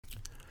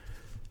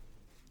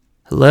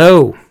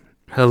Hello.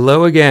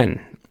 Hello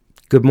again.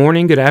 Good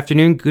morning, good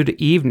afternoon, good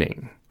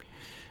evening.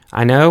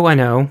 I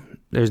know,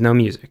 there's no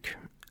music.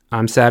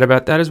 I'm sad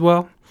about that as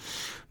well,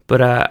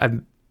 but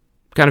I've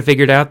kind of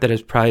figured out that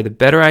it's probably the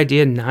better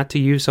idea not to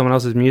use someone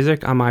else's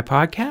music on my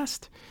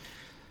podcast.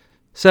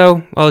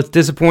 So, while it's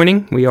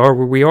disappointing, we are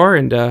where we are,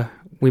 and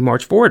we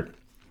march forward.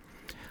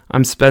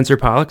 I'm Spencer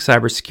Pollock,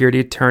 cybersecurity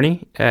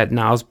attorney at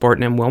Niles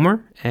Barton &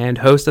 Wilmer, and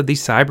host of the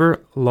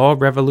Cyber Law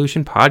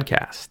Revolution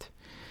podcast.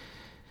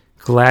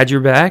 Glad you're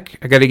back.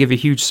 I got to give a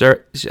huge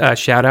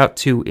shout out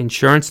to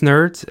Insurance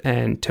Nerds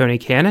and Tony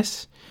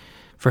Canis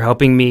for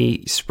helping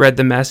me spread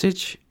the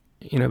message,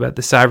 about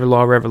the cyber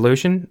law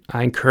revolution.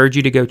 I encourage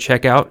you to go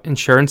check out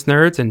Insurance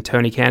Nerds and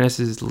Tony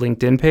Canis'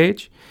 LinkedIn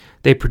page.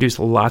 They produce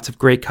lots of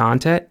great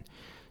content.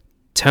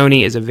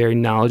 Tony is a very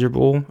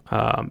knowledgeable,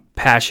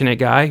 passionate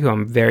guy who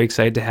I'm very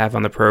excited to have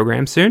on the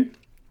program soon.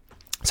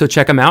 So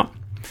check him out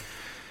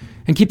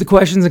and keep the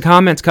questions and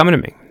comments coming to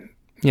me.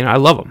 I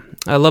love them.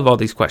 I love all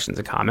these questions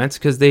and comments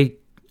because they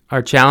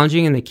are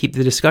challenging and they keep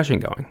the discussion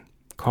going.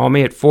 Call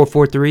me at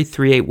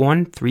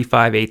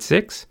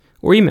 443-381-3586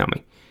 or email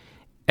me,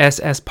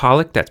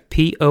 sspollock, that's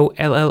Pollock,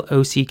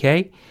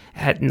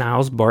 at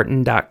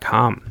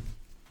nilesbarton.com.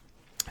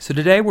 So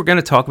today we're going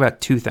to talk about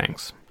two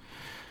things.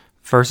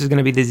 First is going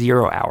to be the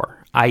 0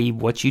 hour, i.e.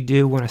 what you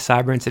do when a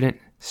cyber incident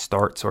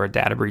starts or a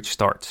data breach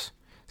starts.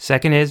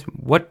 Second is,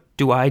 what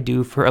do I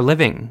do for a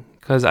living?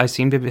 Because I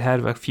seem to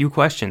have a few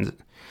questions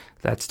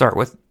that start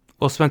with,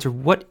 well, Spencer,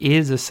 what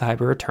is a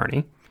cyber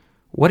attorney?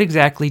 What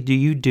exactly do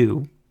you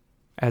do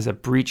as a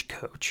breach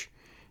coach?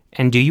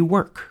 And do you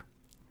work?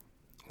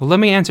 Well, let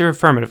me answer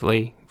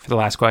affirmatively for the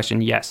last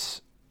question.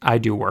 Yes, I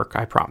do work,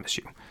 I promise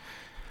you.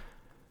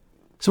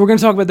 So we're going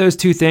to talk about those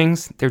two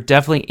things. They're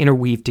definitely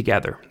interweaved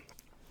together.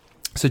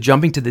 So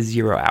jumping to the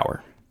 0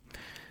 hour.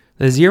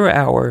 The 0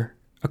 hour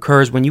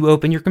occurs when you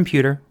open your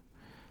computer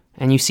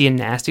and you see a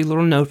nasty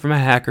little note from a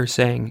hacker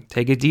saying,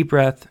 take a deep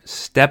breath,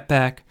 step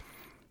back,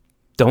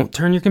 don't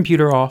turn your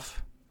computer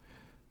off.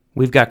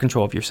 We've got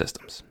control of your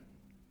systems.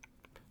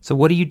 So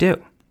what do you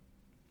do?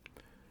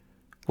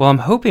 Well, I'm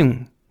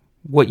hoping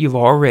what you've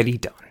already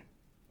done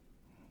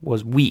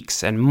was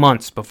weeks and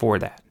months before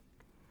that,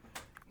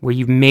 where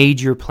you've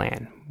made your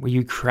plan, where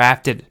you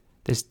crafted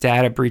this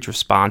data breach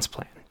response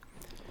plan,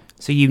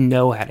 so you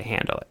know how to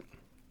handle it.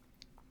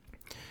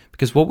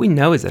 Because what we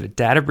know is that a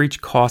data breach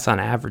costs on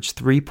average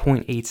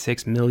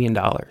 $3.86 million.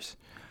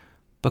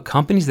 But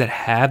companies that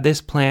have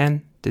this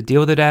plan to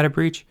deal with a data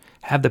breach,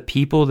 have the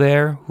people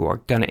there who are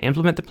going to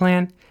implement the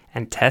plan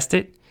and test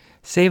it,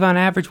 save on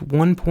average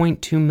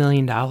 $1.2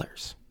 million.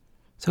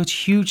 So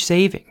it's huge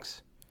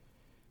savings.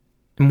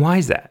 And why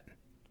is that?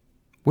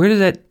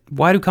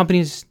 Why do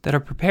companies that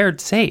are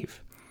prepared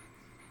save?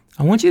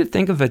 I want you to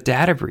think of a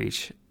data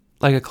breach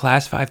like a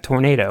Class 5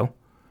 tornado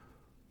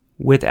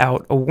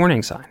without a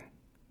warning sign.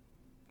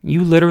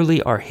 You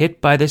literally are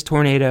hit by this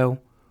tornado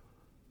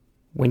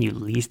when you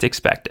least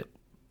expect it.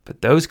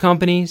 But those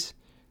companies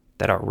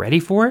that are ready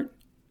for it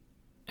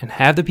and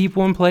have the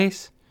people in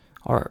place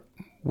are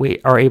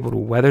able to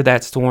weather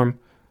that storm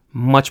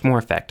much more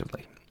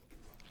effectively.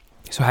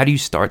 So how do you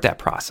start that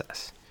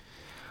process?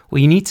 Well,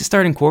 you need to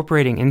start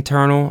incorporating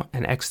internal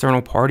and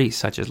external parties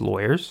such as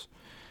lawyers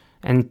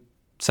and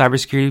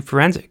cybersecurity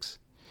forensics.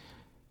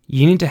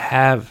 You need to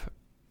have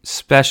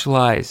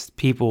specialized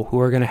people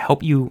who are going to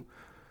help you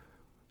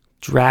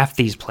draft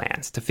these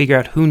plans to figure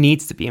out who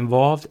needs to be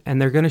involved,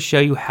 and they're going to show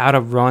you how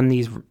to run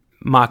these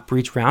mock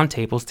breach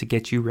roundtables to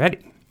get you ready.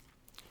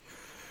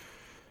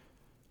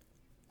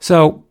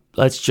 So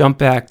let's jump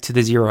back to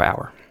the 0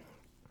 hour.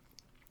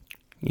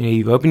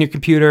 You've opened your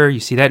computer, you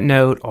see that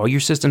note, all your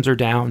systems are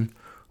down.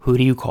 Who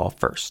do you call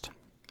first?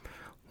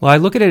 Well, I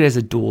look at it as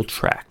a dual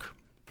track.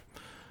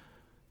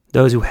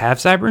 Those who have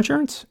cyber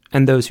insurance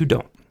and those who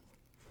don't.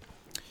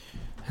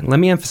 And let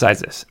me emphasize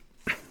this.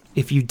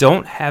 If you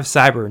don't have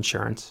cyber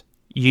insurance,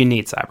 you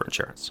need cyber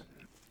insurance.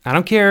 I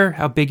don't care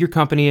how big your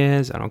company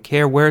is. I don't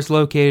care where it's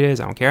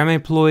located. I don't care how many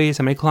employees,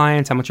 how many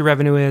clients, how much your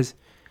revenue is.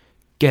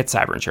 Get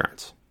cyber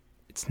insurance.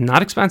 It's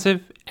not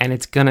expensive, and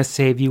it's going to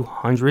save you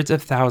hundreds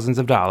of thousands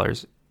of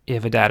dollars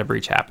if a data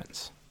breach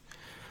happens.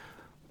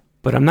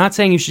 But I'm not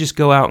saying you should just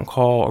go out and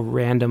call a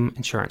random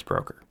insurance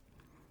broker.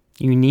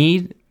 You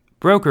need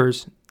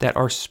brokers that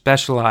are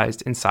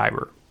specialized in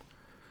cyber.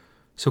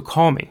 So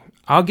call me.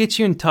 I'll get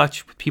you in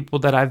touch with people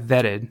that I've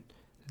vetted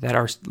that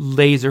are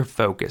laser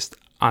focused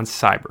on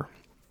cyber.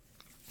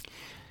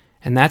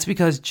 And that's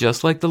because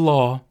just like the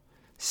law,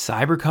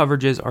 cyber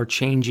coverages are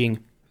changing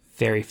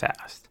very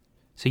fast.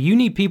 So you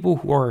need people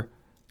who are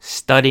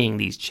studying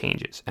these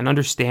changes and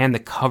understand the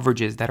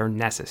coverages that are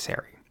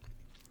necessary.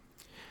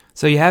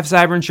 So you have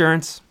cyber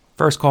insurance.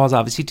 First call is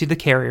obviously to the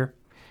carrier,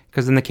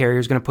 because then the carrier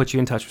is going to put you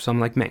in touch with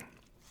someone like me.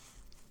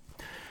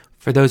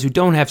 For those who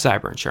don't have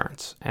cyber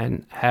insurance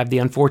and have the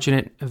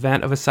unfortunate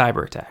event of a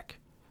cyber attack,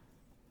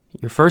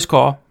 your first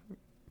call,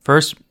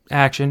 first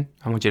action,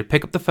 I want you to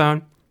pick up the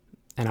phone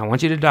and I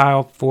want you to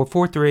dial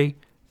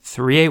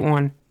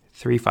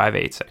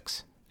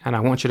 443-381-3586. And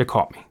I want you to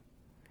call me.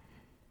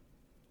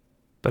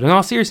 But in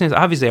all seriousness,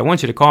 obviously, I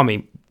want you to call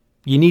me.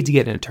 You need to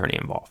get an attorney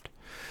involved.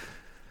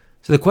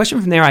 So the question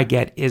from there I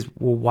get is,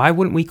 well, why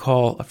wouldn't we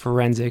call a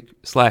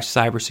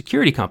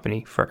forensic/cybersecurity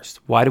company first?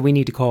 Why do we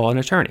need to call an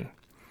attorney?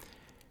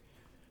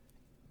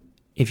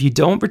 If you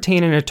don't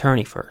retain an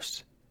attorney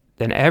first,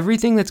 then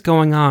everything that's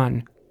going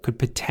on could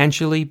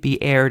potentially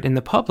be aired in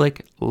the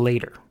public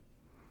later.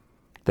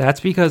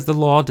 That's because the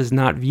law does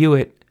not view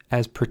it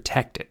as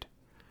protected.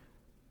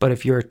 But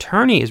if your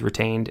attorney is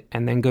retained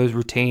and then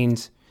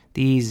retains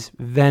these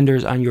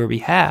vendors on your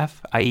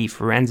behalf, i.e.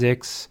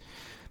 forensics,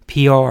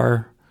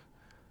 PR,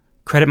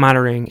 credit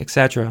monitoring,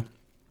 etc.,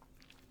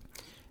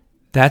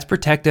 that's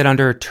protected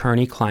under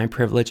attorney-client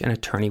privilege and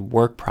attorney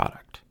work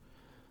product.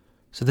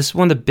 So this is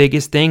one of the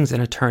biggest things an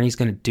attorney is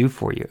going to do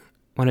for you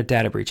when a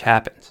data breach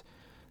happens.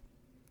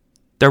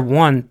 They're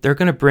going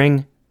to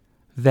bring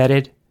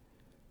vetted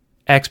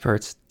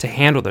experts to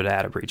handle the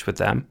data breach with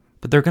them,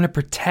 but they're going to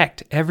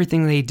protect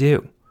everything they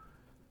do.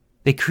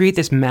 They create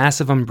this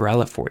massive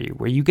umbrella for you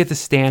where you get to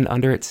stand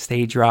under it,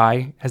 stay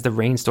dry as the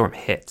rainstorm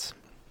hits.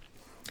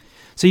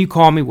 So you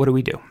call me, what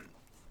do?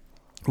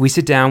 We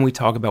sit down, we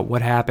talk about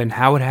what happened,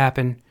 how it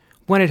happened,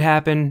 when it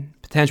happened,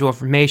 potential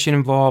information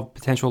involved,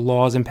 potential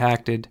laws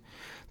impacted,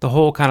 the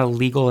whole kind of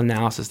legal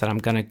analysis that I'm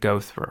going to go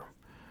through.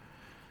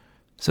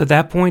 So at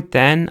that point,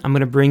 then I'm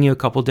going to bring you a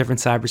couple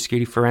different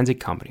cybersecurity forensic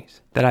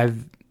companies that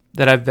I've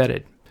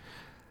vetted.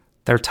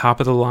 They're top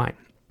of the line.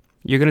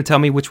 You're going to tell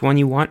me which one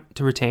you want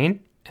to retain,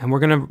 and we're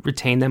going to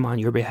retain them on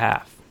your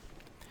behalf.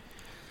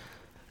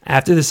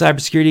 After the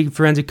cybersecurity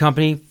forensic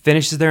company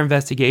finishes their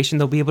investigation,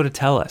 they'll be able to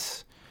tell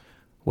us,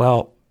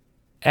 well,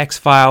 X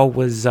file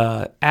was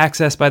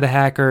accessed by the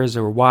hackers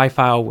or Y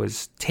file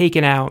was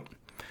taken out,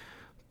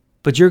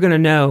 but you're going to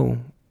know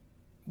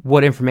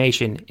what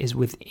information is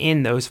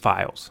within those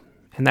files.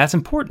 And that's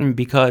important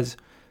because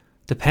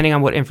depending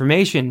on what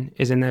information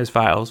is in those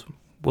files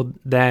will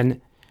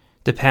then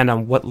depend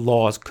on what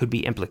laws could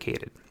be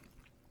implicated.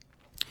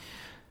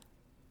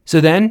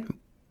 So then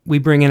we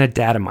bring in a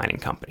data mining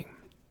company.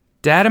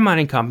 Data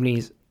mining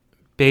companies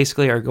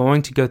basically are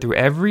going to go through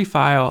every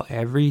file,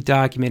 every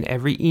document,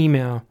 every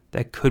email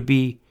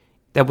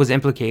that was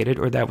implicated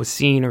or that was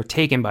seen or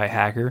taken by a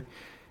hacker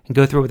and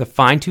go through it with a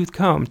fine-tooth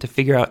comb to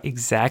figure out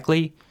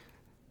exactly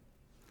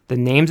the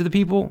names of the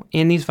people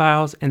in these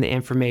files and the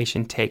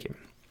information taken.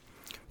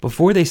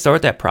 Before they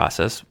start that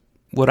process,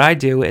 what I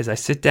do is I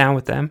sit down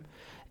with them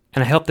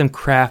and I help them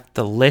craft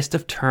the list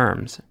of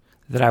terms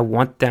that I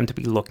want them to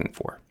be looking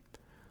for.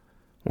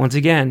 Once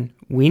again,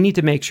 we need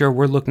to make sure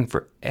we're looking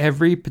for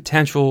every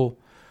potential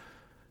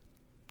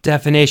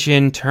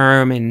definition,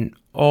 term, in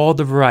all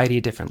the variety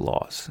of different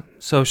laws.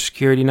 Social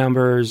security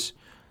numbers,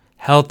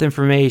 health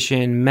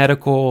information,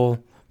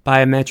 medical,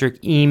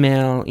 biometric,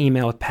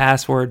 email with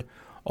password,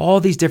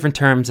 all these different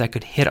terms that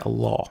could hit a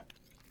law.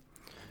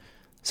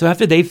 So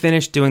after they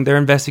finish doing their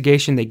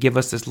investigation, they give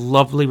us this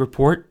lovely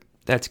report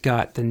that's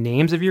got the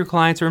names of your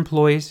clients or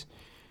employees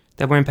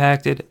that were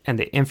impacted and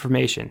the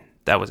information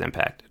that was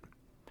impacted.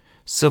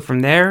 So from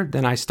there,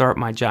 then I start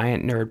my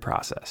giant nerd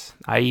process,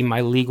 i.e.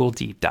 my legal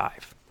deep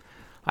dive.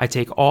 I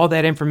take all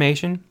that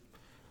information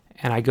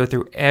and I go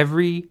through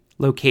every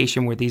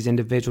location where these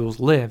individuals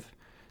live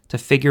to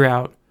figure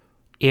out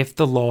if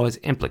the law is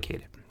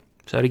implicated.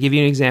 So to give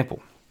you an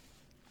example,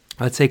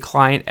 let's say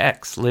client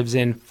X lives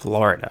in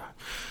Florida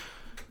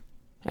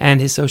and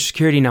his social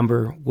security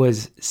number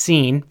was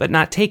seen but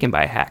not taken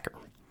by a hacker.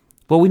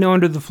 Well, we know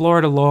under the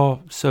Florida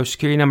law, social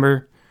security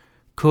number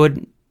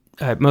could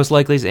most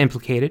likely is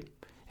implicated,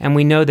 and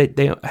we know that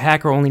the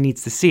hacker only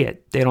needs to see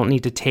it. They don't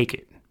need to take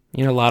it.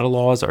 A lot of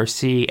laws are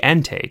see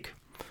and take,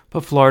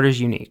 but Florida is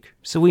unique.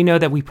 So we know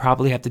that we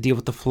probably have to deal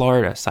with the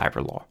Florida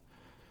cyber law.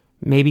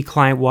 Maybe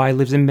client Y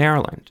lives in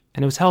Maryland,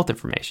 and it was health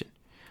information.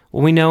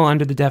 Well, we know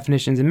under the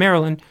definitions in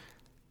Maryland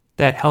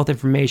that health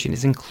information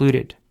is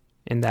included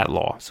in that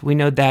law. So we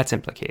know that's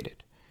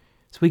implicated.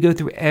 So we go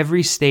through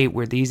every state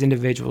where these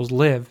individuals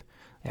live,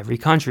 every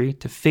country,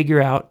 to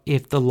figure out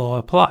if the law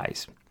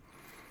applies.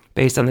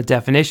 Based on the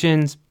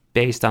definitions,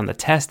 based on the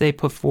test they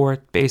put forth,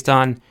 based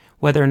on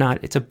whether or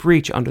not it's a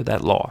breach under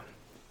that law.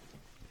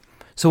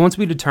 So once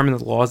we determine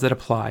the laws that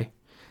apply,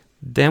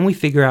 then we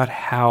figure out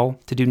how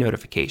to do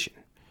notification.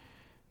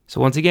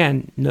 So once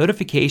again,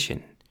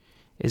 notification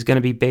is going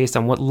to be based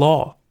on what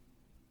law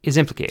is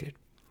implicated.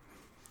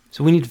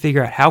 So we need to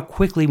figure out how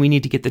quickly we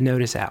need to get the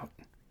notice out.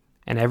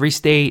 And every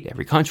state,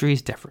 every country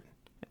is different.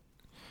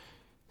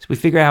 So we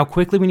figure out how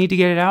quickly we need to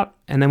get it out,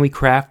 and then we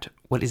craft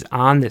what is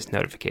on this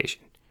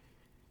notification.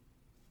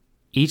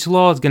 Each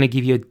law is going to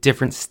give you a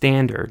different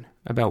standard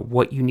about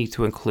what you need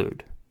to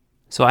include.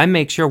 So I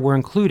make sure we're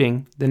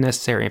including the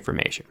necessary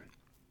information.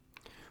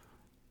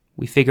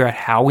 We figure out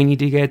how we need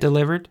to get it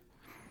delivered,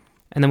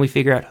 and then we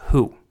figure out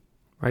who,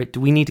 right? Do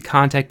we need to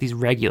contact these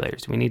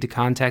regulators? Do we need to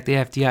contact the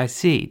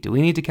FDIC? Do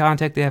we need to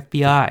contact the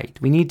FBI? Do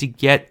we need to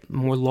get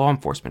more law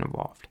enforcement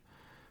involved?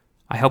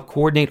 I help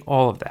coordinate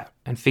all of that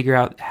and figure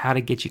out how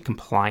to get you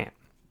compliant.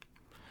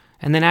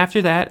 And then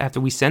after that, after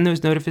we send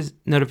those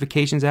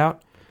notifications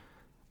out,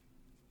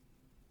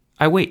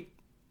 I wait.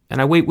 And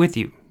I wait with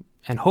you.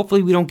 And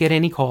hopefully we don't get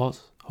any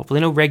calls. Hopefully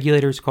no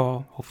regulators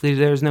call. Hopefully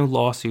there's no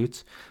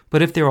lawsuits.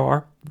 But if there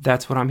are,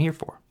 that's what I'm here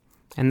for.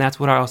 And that's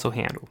what I also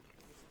handle.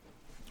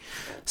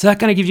 So that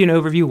kind of gives you an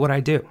overview of what I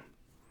do.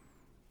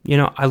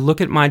 I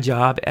look at my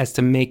job as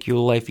to make your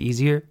life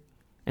easier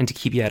and to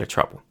keep you out of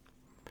trouble.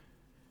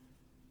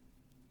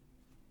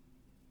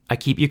 I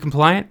keep you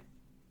compliant,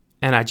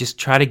 and I just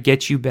try to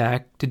get you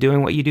back to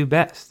doing what you do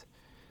best.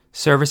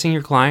 Servicing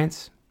your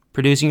clients,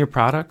 producing your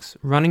products,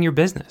 running your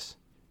business,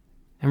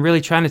 and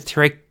really trying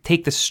to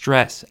take the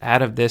stress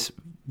out of this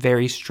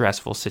very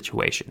stressful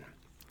situation.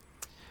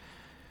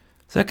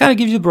 So that kind of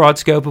gives you the broad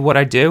scope of what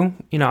I do.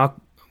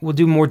 We'll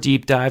do more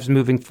deep dives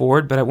moving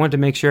forward, but I wanted to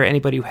make sure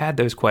anybody who had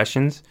those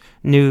questions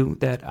knew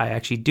that I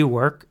actually do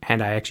work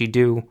and I actually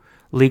do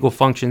legal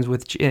functions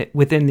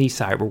within the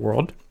cyber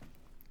world.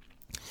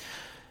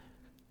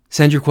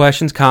 Send your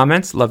questions,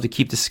 comments. Love to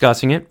keep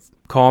discussing it.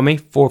 Call me,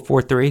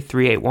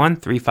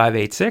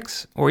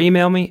 443-381-3586, or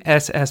email me,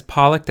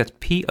 sspolick, that's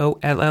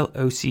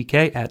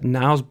Pollock, at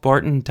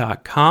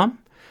nilesbarton.com.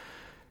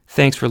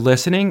 Thanks for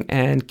listening,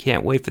 and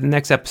can't wait for the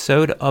next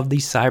episode of the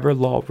Cyber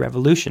Law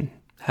Revolution.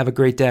 Have a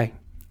great day.